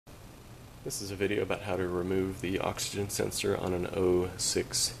This is a video about how to remove the oxygen sensor on an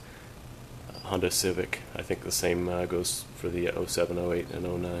 '06 Honda Civic. I think the same goes for the '07, '08, and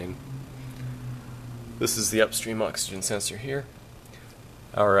 '09. This is the upstream oxygen sensor here.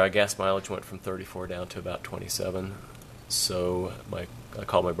 Our gas mileage went from 34 down to about 27, so I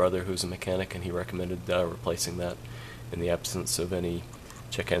called my brother, who's a mechanic, and he recommended replacing that in the absence of any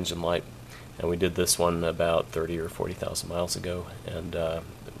check engine light. And we did this one about 30 or 40,000 miles ago, and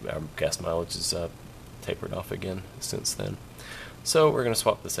our gas mileage is tapered off again since then. So we're going to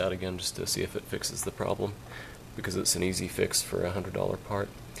swap this out again just to see if it fixes the problem, because it's an easy fix for a $100 part.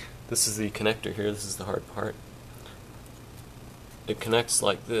 This is the connector here. This is the hard part. It connects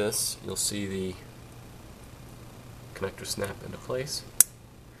like this. You'll see the connector snap into place.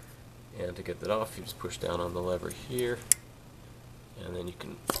 And to get that off, you just push down on the lever here, and then you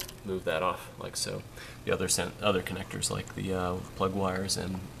can move that off like so. The other connectors, like the plug wires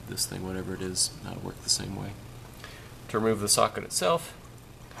and this thing, whatever it is, work the same way. To remove the socket itself,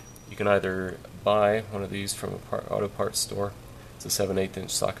 you can either buy one of these from a auto parts store. It's a 7/8 inch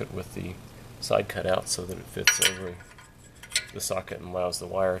socket with the side cut out so that it fits over the socket and allows the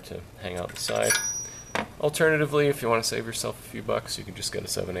wire to hang out the side. Alternatively, if you want to save yourself a few bucks, you can just get a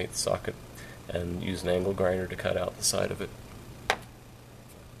 7/8 socket and use an angle grinder to cut out the side of it.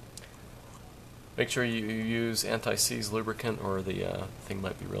 Make sure you use anti-seize lubricant, or the thing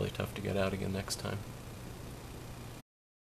might be really tough to get out again next time.